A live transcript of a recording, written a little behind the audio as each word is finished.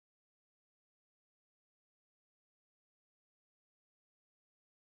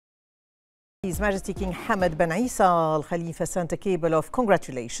His Majesty King Hamad bin Isa Al Khalifa sent a cable of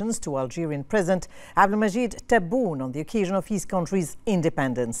congratulations to Algerian President Abdelmajid Tebboune on the occasion of his country's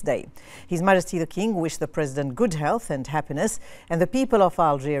Independence Day. His Majesty the King wished the President good health and happiness and the people of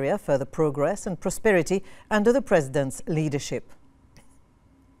Algeria further progress and prosperity under the President's leadership.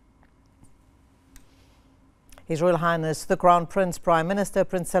 His Royal Highness the Crown Prince Prime Minister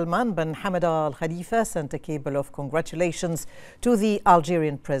Prince Salman bin Hamad Al Khalifa sent a cable of congratulations to the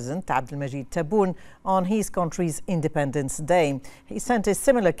Algerian President Abdelmajid Tebboune on his country's Independence Day. He sent a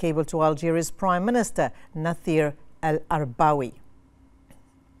similar cable to Algeria's Prime Minister Nathir Al-Arbawi.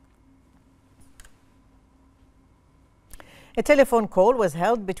 A telephone call was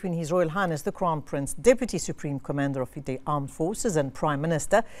held between His Royal Highness the Crown Prince, Deputy Supreme Commander of the Armed Forces and Prime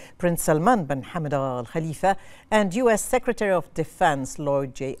Minister Prince Salman bin Hamad Al Khalifa and U.S. Secretary of Defense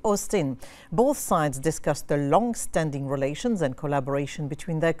Lloyd J. Austin. Both sides discussed the long-standing relations and collaboration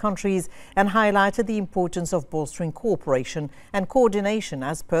between their countries and highlighted the importance of bolstering cooperation and coordination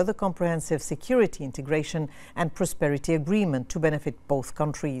as per the Comprehensive Security Integration and Prosperity Agreement to benefit both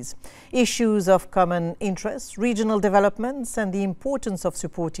countries. Issues of common interest, regional development, and the importance of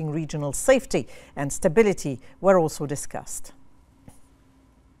supporting regional safety and stability were also discussed.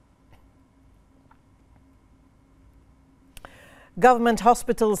 Government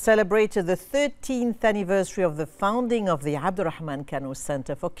hospitals celebrated the 13th anniversary of the founding of the Abdurrahman Kano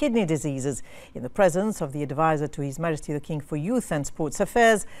Center for Kidney Diseases in the presence of the advisor to His Majesty the King for Youth and Sports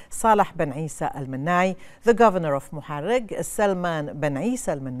Affairs, Salah bin Isa Al-Mannai, the Governor of Muharraq, Salman bin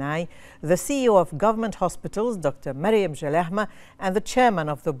Isa Al-Mannai, the CEO of Government Hospitals, Dr. Maryam Jalahma, and the Chairman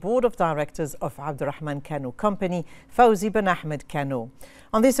of the Board of Directors of Abdurrahman Kano Company, Fawzi bin Ahmed Kano.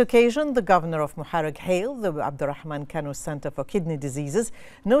 On this occasion, the Governor of Muharraq hailed the Abdurrahman Kano Center for Kidney Diseases,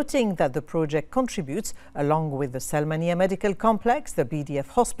 noting that the project contributes, along with the Salmania Medical Complex, the BDF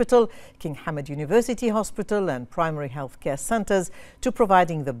Hospital, King Hamad University Hospital and primary health care centers, to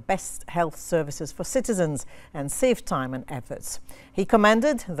providing the best health services for citizens and save time and efforts. He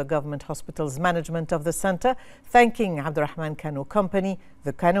commended the government hospital's management of the center, thanking Abdurrahman Kano Company,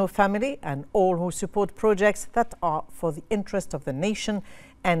 the Kano family and all who support projects that are for the interest of the nation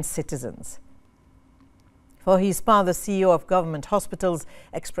and citizens. For his part, the CEO of Government Hospitals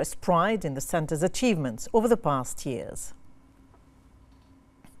expressed pride in the center's achievements over the past years.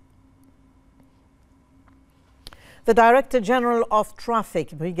 The Director General of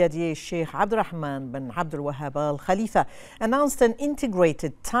Traffic, Brigadier Sheikh Abdurrahman bin Abdul Wahab Al Khalifa, announced an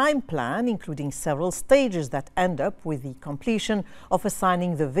integrated time plan, including several stages that end up with the completion of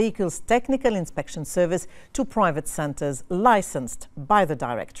assigning the vehicle's technical inspection service to private centres licensed by the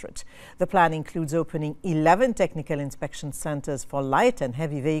Directorate. The plan includes opening 11 technical inspection centres for light and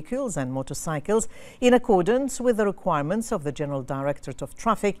heavy vehicles and motorcycles in accordance with the requirements of the General Directorate of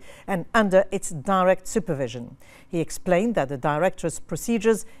Traffic and under its direct supervision. He explained that the Directorate's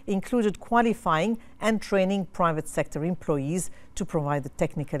procedures included qualifying and training private sector employees to provide the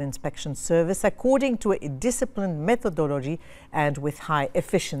technical inspection service according to a disciplined methodology and with high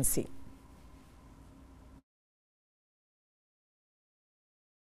efficiency.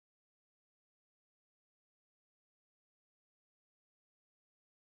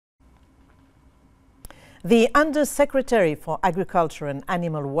 The Under-Secretary for Agriculture and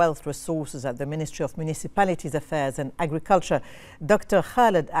Animal Wealth Resources at the Ministry of Municipalities Affairs and Agriculture, Dr.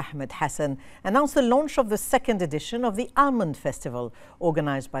 Khaled Ahmed Hassan, announced the launch of the second edition of the Almond Festival,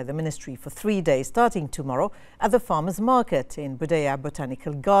 organized by the Ministry for 3 days starting tomorrow at the Farmers Market in Budaya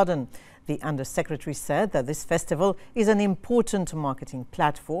Botanical Garden. The Under-Secretary said that this festival is an important marketing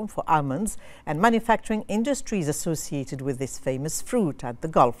platform for almonds and manufacturing industries associated with this famous fruit at the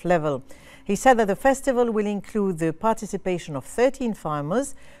Gulf level. He said that the festival will include the participation of 13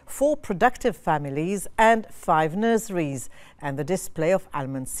 farmers, 4 productive families and 5 nurseries, and the display of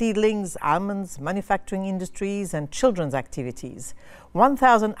almond seedlings, almonds, manufacturing industries and children's activities.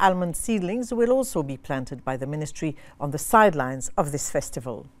 1,000 almond seedlings will also be planted by the ministry on the sidelines of this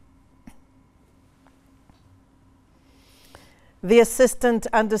festival. The Assistant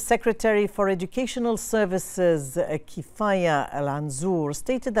Under-Secretary for Educational Services, Kifaya Al-Anzour,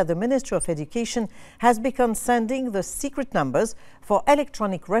 stated that the Ministry of Education has begun sending the secret numbers for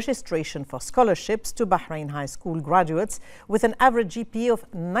electronic registration for scholarships to Bahrain High School graduates with an average GPA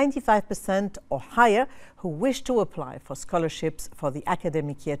of 95% or higher who wish to apply for scholarships for the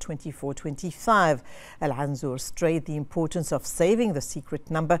academic year 24-25. Al-Anzour stressed the importance of saving the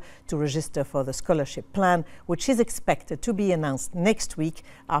secret number to register for the scholarship plan, which is expected to be announced announced next week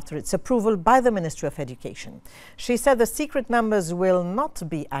after its approval by the Ministry of Education. She said the secret numbers will not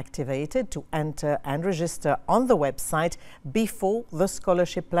be activated to enter and register on the website before the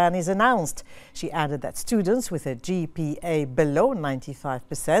scholarship plan is announced. She added that students with a GPA below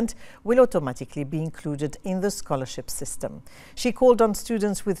 95% will automatically be included in the scholarship system. She called on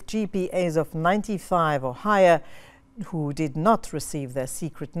students with GPAs of 95 or higher who did not receive their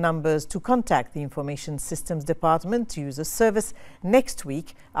secret numbers to contact the Information Systems Department to use a service next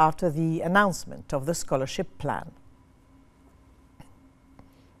week after the announcement of the scholarship plan.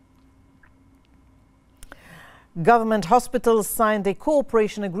 Government hospitals signed a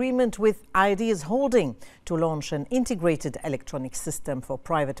cooperation agreement with Ideas Holding to launch an integrated electronic system for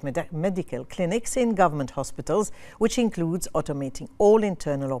private medical clinics in government hospitals, which includes automating all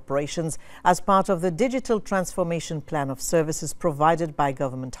internal operations as part of the digital transformation plan of services provided by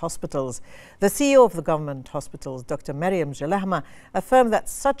government hospitals. The CEO of the government hospitals, Dr. Mariam Jalahma, affirmed that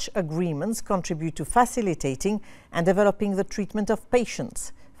such agreements contribute to facilitating and developing the treatment of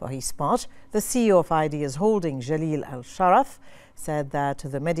patients. For his part, the CEO of Ideas Holding, Jalil Al-Sharaf, said that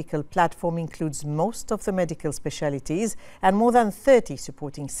the medical platform includes most of the medical specialities and more than 30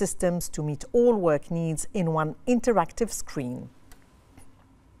 supporting systems to meet all work needs in one interactive screen.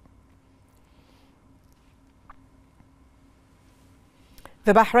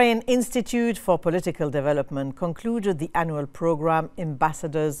 The Bahrain Institute for Political Development concluded the annual program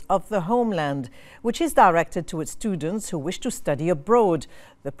Ambassadors of the Homeland, which is directed to its students who wish to study abroad.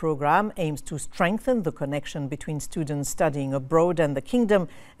 The program aims to strengthen the connection between students studying abroad and the kingdom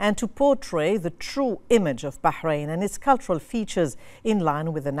and to portray the true image of Bahrain and its cultural features in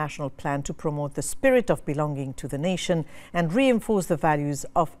line with the national plan to promote the spirit of belonging to the nation and reinforce the values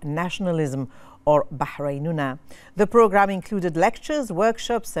of nationalism, or Bahrainuna. The program included lectures,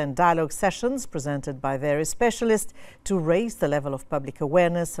 workshops and dialogue sessions presented by various specialists to raise the level of public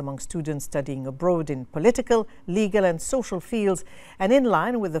awareness among students studying abroad in political, legal and social fields, and in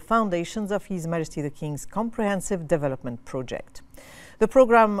line with the foundations of His Majesty the King's Comprehensive Development Project. The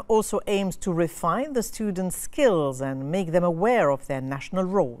program also aims to refine the students' skills and make them aware of their national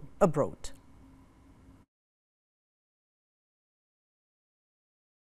role abroad.